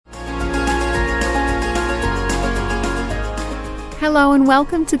Hello and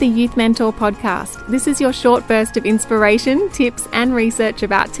welcome to the Youth Mentor podcast. This is your short burst of inspiration, tips and research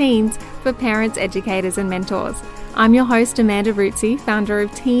about teens for parents, educators and mentors. I'm your host Amanda Ruzzi, founder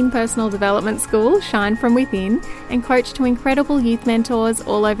of teen personal development school Shine From Within and coach to incredible youth mentors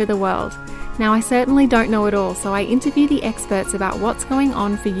all over the world. Now I certainly don't know it all, so I interview the experts about what's going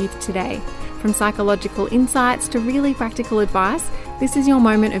on for youth today. From psychological insights to really practical advice, this is your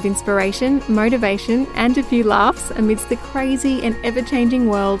moment of inspiration, motivation, and a few laughs amidst the crazy and ever-changing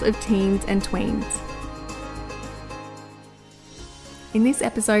world of teens and tweens. In this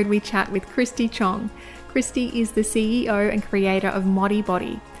episode, we chat with Kristy Chong. Kristy is the CEO and creator of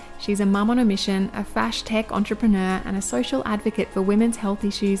ModiBodi. She's a mum on a mission, a fash tech entrepreneur, and a social advocate for women's health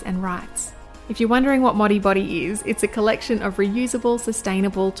issues and rights. If you're wondering what ModiBodi is, it's a collection of reusable,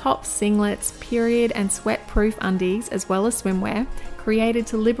 sustainable tops, singlets, period and sweat-proof undies, as well as swimwear, created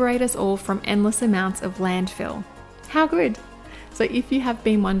to liberate us all from endless amounts of landfill. How good! So if you have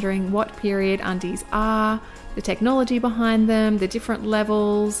been wondering what period undies are, the technology behind them, the different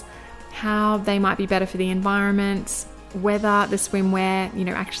levels, how they might be better for the environment, whether the swimwear,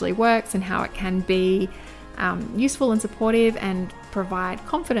 actually works and how it can be useful and supportive and provide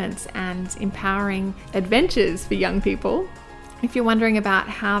confidence and empowering adventures for young people. If you're wondering about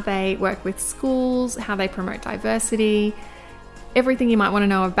how they work with schools, how they promote diversity, everything you might want to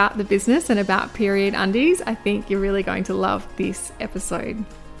know about the business and about period undies, I think you're really going to love this episode.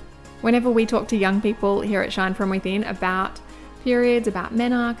 Whenever we talk to young people here at Shine From Within about periods, about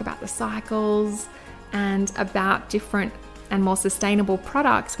menarche, about the cycles, and about different and more sustainable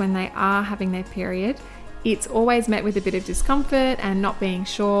products when they are having their period, it's always met with a bit of discomfort and not being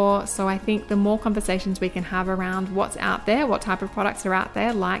sure. So I think the more conversations we can have around what's out there, what type of products are out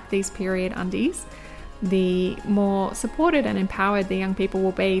there, like these period undies, the more supported and empowered the young people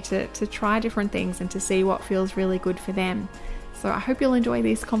will be to try different things and to see what feels really good for them. So I hope you'll enjoy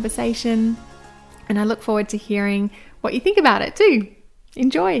this conversation and I look forward to hearing what you think about it too.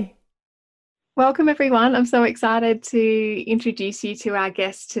 Enjoy. Welcome everyone. I'm so excited to introduce you to our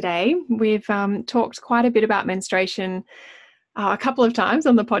guest today. We've talked quite a bit about menstruation a couple of times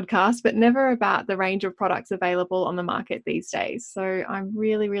on the podcast, but never about the range of products available on the market these days. So I'm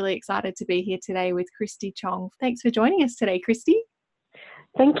really, really excited to be here today with Kristy Chong. Thanks for joining us today, Kristy.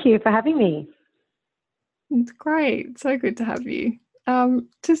 Thank you for having me. It's great. So good to have you.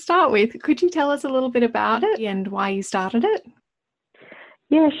 To start with, could you tell us a little bit about it and why you started it?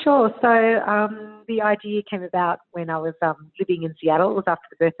 Yeah, sure. So the idea came about when I was living in Seattle. It was after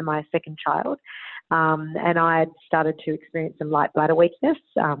the birth of my second child. And I had started to experience some light bladder weakness,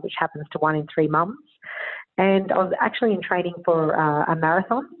 which happens to 1 in 3 mums. And I was actually in training for a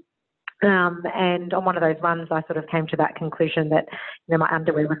marathon. And on one of those runs, I sort of came to that conclusion that, my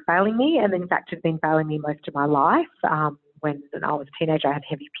underwear was failing me. And in fact, it had been failing me most of my life. When I was a teenager, I had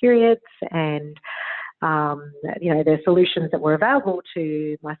heavy periods and the solutions that were available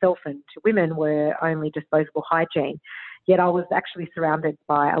to myself and to women were only disposable hygiene. Yet I was actually surrounded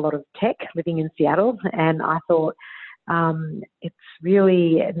by a lot of tech living in Seattle, and I thought it's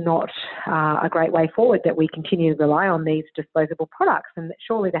really not a great way forward that we continue to rely on these disposable products, and that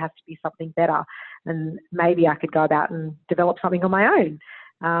surely there has to be something better, and maybe I could go about and develop something on my own.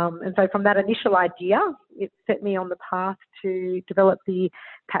 And so from that initial idea, it set me on the path to develop the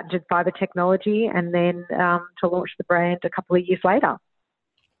patented fibre technology and then to launch the brand a couple of years later.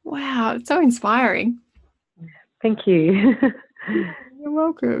 Wow, it's so inspiring. Thank you. You're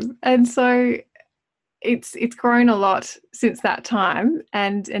welcome. And so it's grown a lot since that time,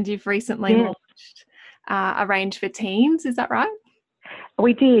 and you've recently launched a range for teens, is that right?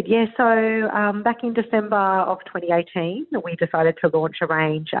 We did, yeah. So back in December of 2018, we decided to launch a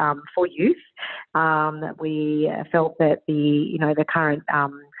range for youth. We felt that the current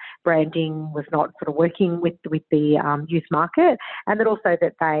branding was not sort of working with the youth market, and that also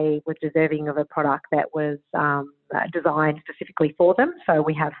that they were deserving of a product that was designed specifically for them. So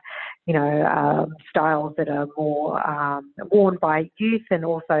we have, styles that are more worn by youth, and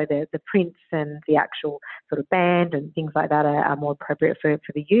also the prints and the actual sort of band and things like that are more appropriate for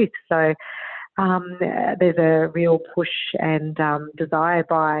the youth. So there's a real push and desire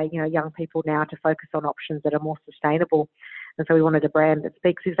by young people now to focus on options that are more sustainable. And so we wanted a brand that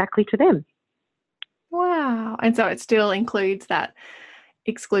speaks exactly to them. Wow. And so it still includes that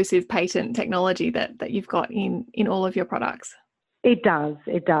exclusive patent technology that you've got in all of your products? It does,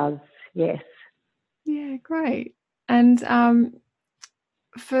 yes. Yeah, great. And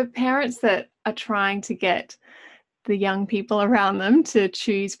for parents that are trying to get the young people around them to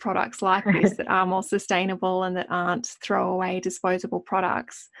choose products like this that are more sustainable and that aren't throwaway disposable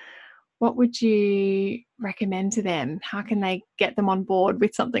products, what would you recommend to them? How can they get them on board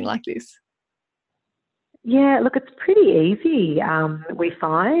with something like this? Yeah, look, it's pretty easy, we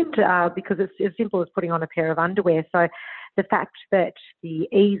find, because it's as simple as putting on a pair of underwear. So the fact that the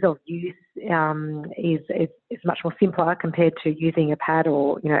ease of use is much more simpler compared to using a pad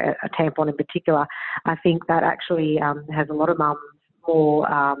or, a tampon in particular, I think that actually has a lot of mums more,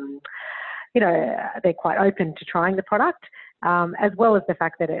 they're quite open to trying the product. As well as the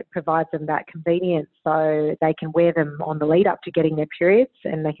fact that it provides them that convenience, so they can wear them on the lead up to getting their periods,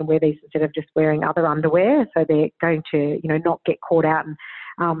 and they can wear these instead of just wearing other underwear. So they're going to, not get caught out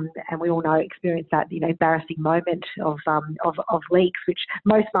and we all know experience that embarrassing moment of leaks, which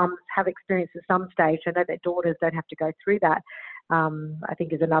most mums have experienced at some stage. I know that daughters don't have to go through that. I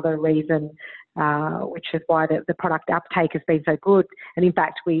think is another reason, which is why the product uptake has been so good. And in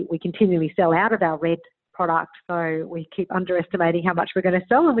fact, we continually sell out of our red product, so we keep underestimating how much we're going to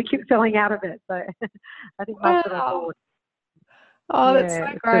sell, and we keep selling out of it. So I think most are on board. Oh, that's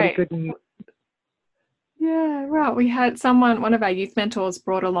so great. Really good news. Yeah, right. We had one of our youth mentors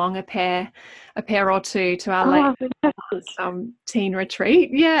brought along a pair or two to our teen retreat.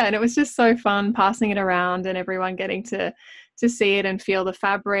 Yeah, and it was just so fun passing it around and everyone getting to see it and feel the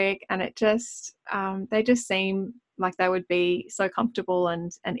fabric, and it just they just seem like they would be so comfortable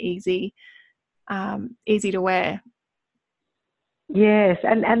and easy to wear. Yes,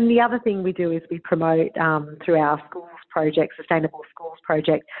 and the other thing we do is we promote through our schools project, Sustainable Schools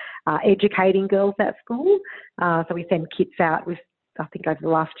Project, educating girls at school. So we send kits out. I think over the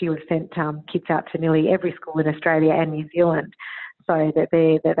last year we've sent kits out to nearly every school in Australia and New Zealand, so that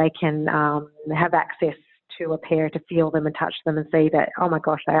they can have access to a pair to feel them and touch them and see that, oh my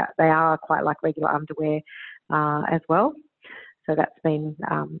gosh, they are quite like regular underwear as well. So that's been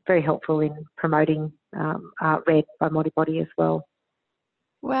very helpful in promoting Red by ModiBodi as well.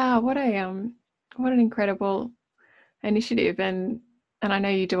 Wow, what an incredible initiative, and I know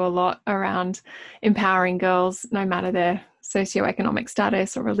you do a lot around empowering girls, no matter their socioeconomic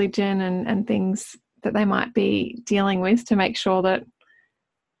status or religion and things that they might be dealing with, to make sure that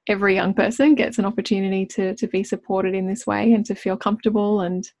every young person gets an opportunity to be supported in this way and to feel comfortable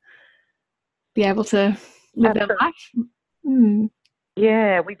and be able to live their life. Mm.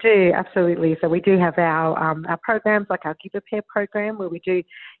 Yeah, we do, absolutely. So we do have our programs, like our Give a Pair program, where we do,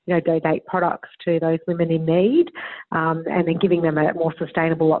 donate products to those women in need, and then giving them a more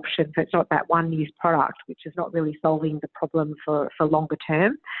sustainable option. So it's not that one-use product, which is not really solving the problem for longer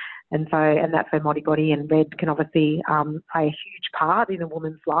term. And that's where ModiBodi and Red can obviously play a huge part in a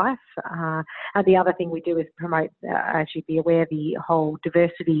woman's life. And the other thing we do is promote, as you'd be aware, the whole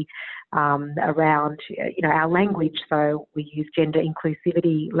diversity around, our language. So we use gender inclusive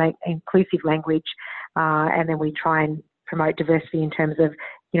language, and then we try and promote diversity in terms of,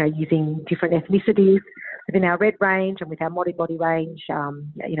 using different ethnicities within our Red range and with our ModiBodi range,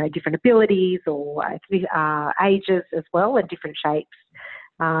 different abilities or ages as well, and different shapes.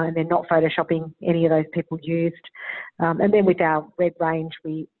 And then not photoshopping any of those people used. And then with our Red range,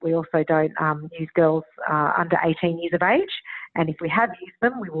 we also don't use girls under 18 years of age. And if we have used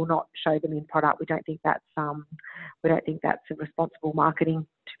them, we will not show them in product. We don't think that's a responsible marketing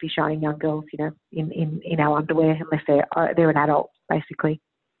to be showing young girls, in our underwear, unless they're an adult, basically.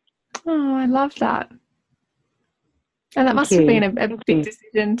 Oh, I love that. And that must have been a big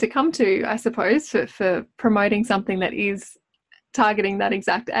decision to come to, I suppose, for promoting something that is targeting that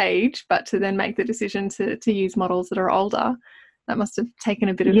exact age, but to then make the decision to use models that are older. That must have taken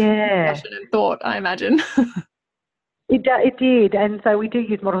a bit of discussion and thought, I imagine. It did, and so we do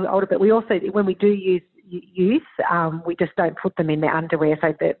use models older, but we also, when we do use youth, we just don't put them in their underwear.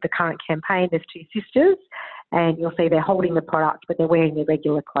 So the current campaign, there's two sisters, and you'll see they're holding the product, but they're wearing their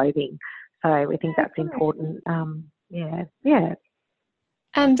regular clothing. So we think that's important. Yeah.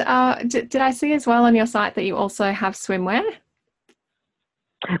 And did I see as well on your site that you also have swimwear?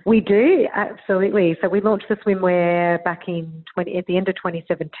 We do, absolutely. So we launched the swimwear back at the end of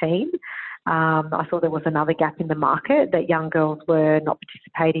 2017. I saw there was another gap in the market, that young girls were not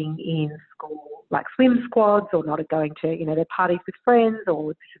participating in school, like swim squads, or not going to, their parties with friends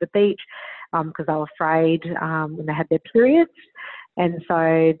or to the beach, because they were afraid when they had their periods. And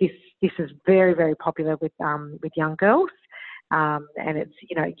so this is very, very popular with young girls, and it's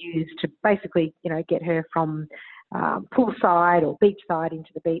used to basically get her from poolside or beachside into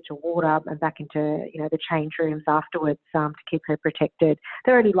the beach or water and back into the change rooms afterwards, to keep her protected.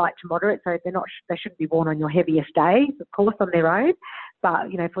 They're only light to moderate, so they shouldn't be worn on your heaviest days, of course, on their own. But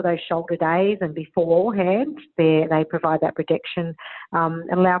for those shoulder days and beforehand, they provide that protection, and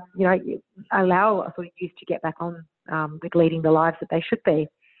allow sort of youth to get back on with leading the lives that they should be.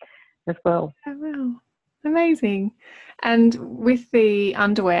 as well. Oh, wow. Amazing. And with the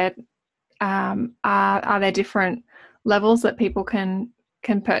underwear, are there different levels that people can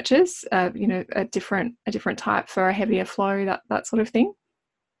purchase? A different type for a heavier flow, that sort of thing.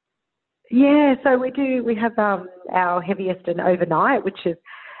 Yeah, so we do. We have our heaviest and overnight, which is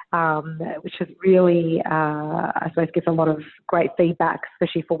really, I suppose, gives a lot of great feedback,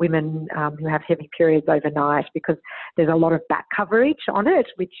 especially for women who have heavy periods overnight, because there's a lot of back coverage on it,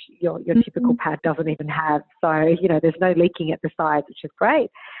 which your typical pad doesn't even have. So, there's no leaking at the sides, which is great.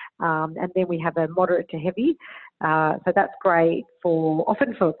 And then we have a moderate to heavy. So that's great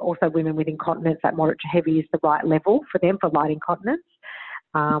often for also women with incontinence. That moderate to heavy is the right level for them for light incontinence.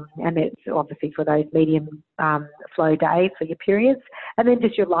 And it's obviously for those medium flow days for your periods. And then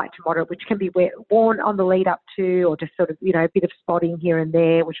just your light to moderate, which can be worn on the lead up to, or just sort of, a bit of spotting here and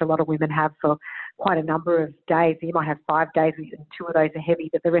there, which a lot of women have for quite a number of days. You might have 5 days and 2 of those are heavy,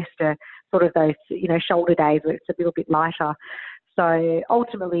 but the rest are sort of those, shoulder days where it's a little bit lighter. So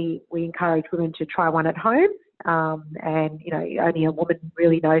ultimately, we encourage women to try one at home. And, only a woman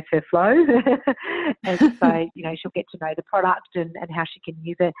really knows her flow. And so, she'll get to know the product and how she can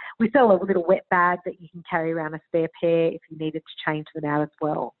use it. We sell a little wet bag that you can carry around a spare pair if you needed to change them out as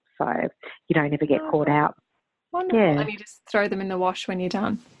well. So you don't ever get caught out. Wonderful. Yeah. And you just throw them in the wash when you're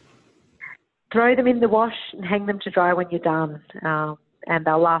done. Throw them in the wash and hang them to dry when you're done. And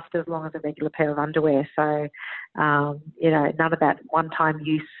they'll last as long as a regular pair of underwear. So, none of that one-time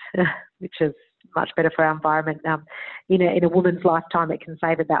use, which is much better for our environment. In a woman's lifetime, it can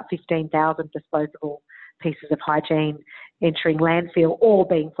save about 15,000 disposable pieces of hygiene entering landfill or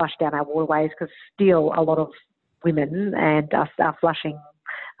being flushed down our waterways, because still a lot of women and us are flushing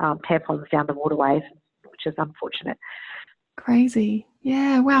tampons down the waterways, which is unfortunate. Crazy.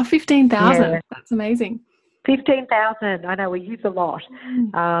 Yeah, wow, 15,000. Yeah. That's amazing. 15,000. I know, we use a lot.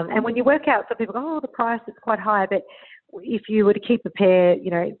 And when you work out, some people go, the price is quite high, but if you were to keep a pair,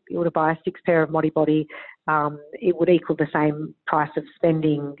 you were to buy a 6 pair of ModiBodi, it would equal the same price of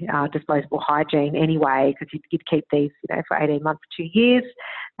spending disposable hygiene anyway, because you'd keep these, for 18 months, 2 years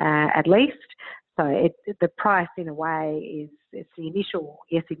at least. So the price, in a way, it's the initial,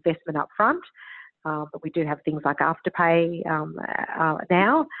 investment up front. But we do have things like Afterpay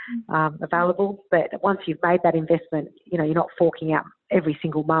now available. But once you've made that investment, you're not forking out every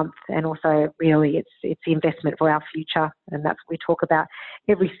single month. And also, really, it's the investment for our future. And that's what we talk about.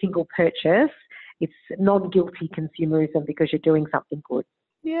 Every single purchase, it's non-guilty consumerism because you're doing something good.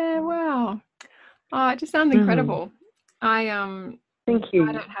 Yeah, wow. Oh, it just sounds incredible. Thank you.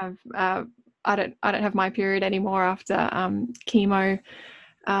 I don't have my period anymore after chemo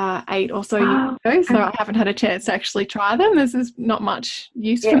 8 or so years ago, so I haven't had a chance to actually try them. This is not much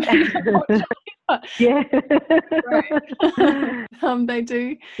use for me, unfortunately. Yeah. They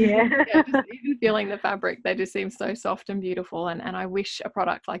do. Yeah. Just even feeling the fabric, they just seem so soft and beautiful. And I wish a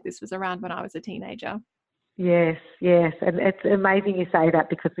product like this was around when I was a teenager. Yes. And it's amazing you say that,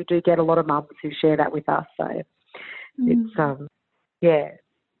 because we do get a lot of mums who share that with us. So it's yeah.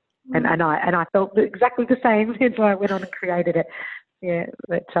 And I felt exactly the same until I went on and created it. Yeah,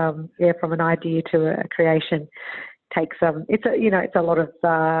 but from an idea to a creation takes it's a lot of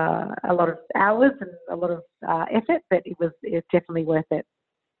hours and a lot of effort, but it's definitely worth it.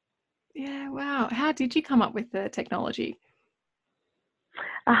 Yeah, wow. How did you come up with the technology?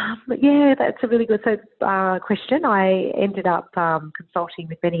 Yeah, that's a really good question. I ended up consulting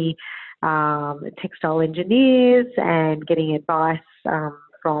with many textile engineers and getting advice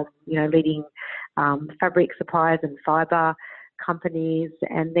from leading fabric suppliers and fibre companies,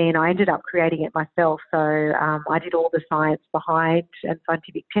 and then I ended up creating it myself. So I did all the science behind and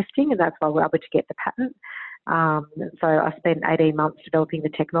scientific testing, and that's why we were able to get the patent. So I spent 18 months developing the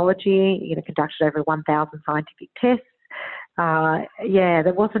technology, conducted over 1,000 scientific tests.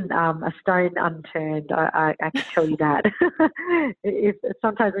 There wasn't a stone unturned, I can tell you that.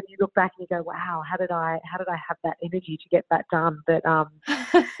 Sometimes when you look back and you go, wow, how did I have that energy to get that done? But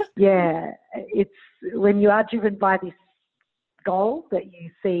it's when you are driven by this goal that you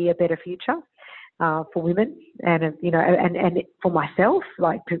see a better future for women, and and for myself,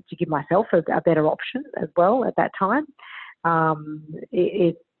 like to give myself a better option as well at that time.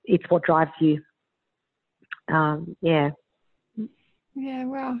 It's what drives you. Yeah,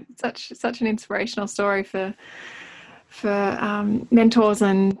 wow, such an inspirational story for mentors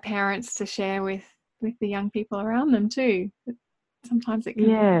and parents to share with the young people around them too. Sometimes it can.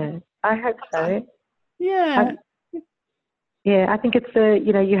 Yeah, I hope so. Yeah. I think it's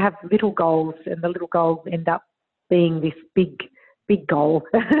you have little goals, and the little goals end up being this big big goal.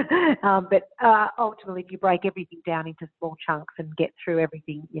 But ultimately, if you break everything down into small chunks and get through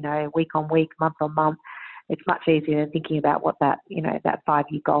everything, week on week, month on month, it's much easier than thinking about what that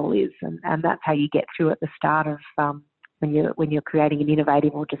 5-year goal is. And that's how you get through at the start of when you're creating an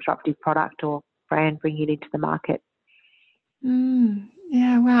innovative or disruptive product or brand, bringing it into the market.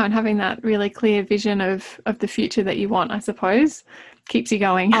 Yeah, wow. And having that really clear vision of the future that you want, I suppose, keeps you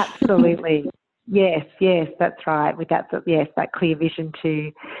going. Absolutely. Yes, that's right. With that clear vision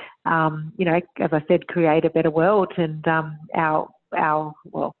to, as I said, create a better world. And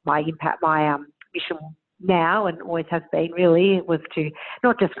my impact, my mission now and always has been really was to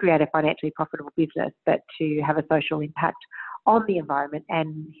not just create a financially profitable business, but to have a social impact on the environment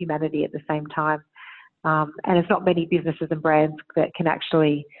and humanity at the same time. And it's not many businesses and brands that can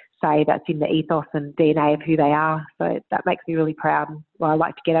actually say that's in the ethos and DNA of who they are. So that makes me really proud. And I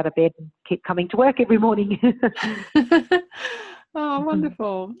like to get out of bed and keep coming to work every morning. Oh,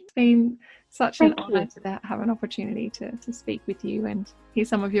 wonderful. It's been such an honour to have an opportunity to speak with you and hear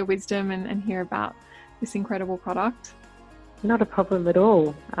some of your wisdom and hear about this incredible product. Not a problem at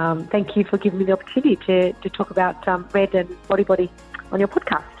all. Thank you for giving me the opportunity to talk about Red and ModiBodi on your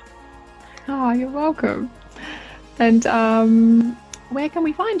podcast. Oh, you're welcome. And where can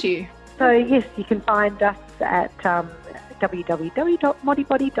we find you? So, yes, you can find us at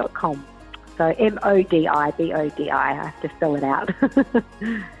www.modibodi.com. So, ModiBodi. I have to spell it out.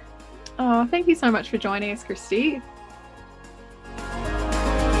 Oh, thank you so much for joining us, Kristy.